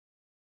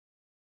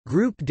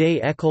Groupe des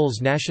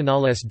Écoles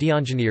Nationales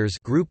d'Ingénieurs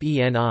 (Groupe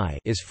ENI)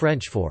 is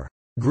French for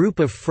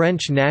Group of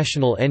French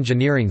National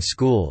Engineering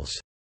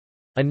Schools,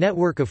 a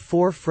network of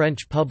 4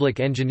 French public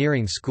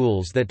engineering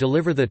schools that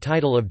deliver the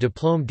title of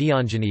Diplôme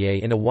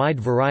d'ingénieur in a wide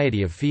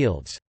variety of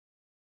fields.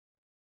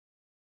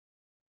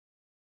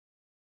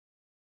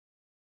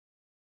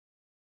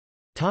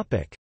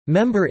 Topic: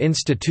 Member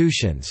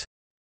institutions.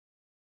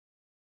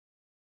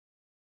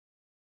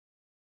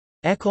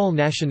 École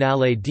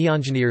nationale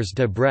d'ingénieurs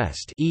de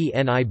Brest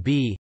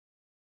 (ENIB),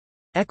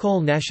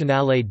 École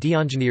nationale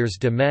d'ingénieurs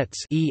de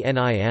Metz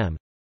 (ENIM),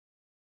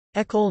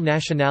 École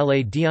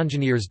nationale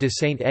d'ingénieurs de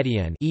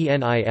Saint-Étienne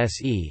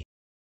 (ENISE),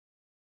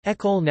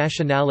 École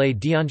nationale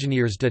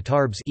d'ingénieurs de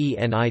Tarbes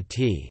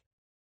 (ENIT).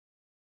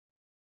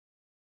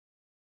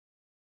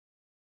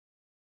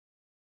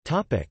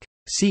 Topic: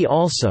 See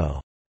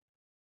also.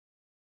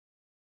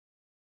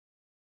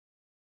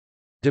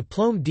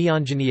 Diplôme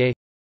d'ingénieur,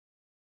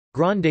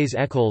 Grandes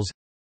écoles,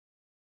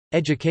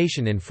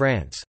 Education in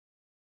France.